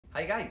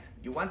Hi guys,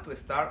 you want to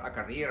start a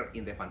career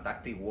in the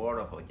fantastic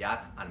world of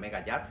yachts and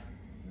mega yachts?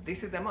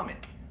 This is the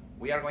moment.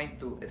 We are going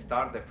to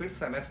start the first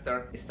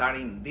semester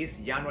starting this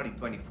January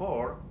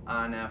 24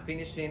 and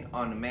finishing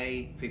on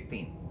May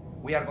 15.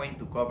 We are going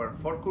to cover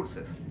 4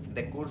 courses.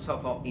 The course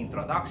of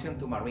Introduction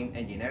to Marine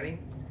Engineering,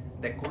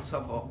 the course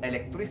of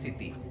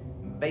Electricity,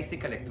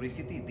 Basic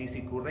Electricity,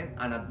 DC Current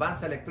and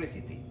Advanced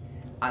Electricity,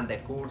 and the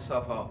course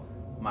of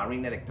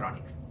Marine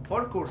Electronics.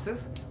 4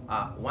 courses,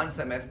 1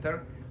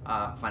 semester,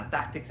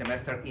 fantastic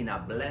semester in a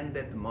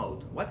blended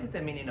mode. What is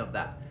the meaning of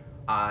that?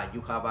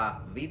 You have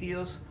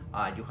videos,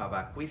 you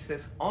have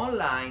quizzes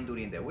online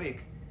during the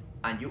week,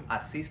 and you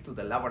assist to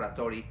the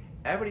laboratory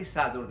every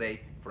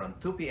Saturday from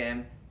 2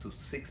 p.m. to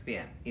 6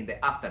 p.m. in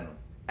the afternoon,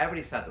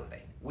 every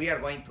Saturday. We are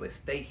going to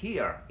stay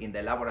here in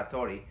the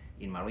laboratory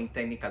in Marine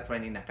Technical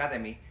Training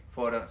Academy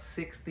for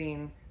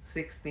 16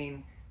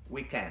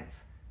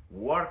 weekends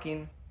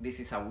working. This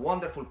is a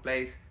wonderful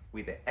place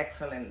with the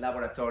excellent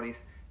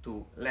laboratories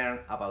to learn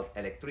about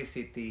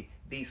electricity,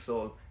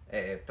 diesel,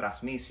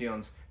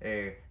 transmissions,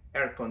 air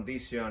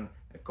condition,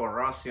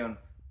 corrosion,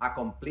 a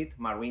complete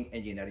marine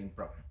engineering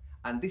program.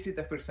 And this is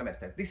the first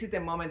semester. This is the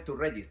moment to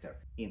register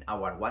in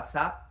our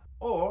WhatsApp,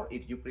 or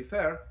if you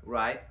prefer,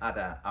 write at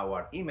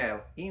our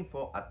email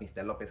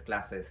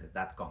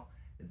info@mrlopezclasses.com.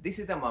 This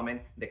is the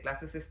moment. The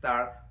classes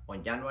start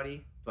on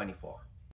January 24.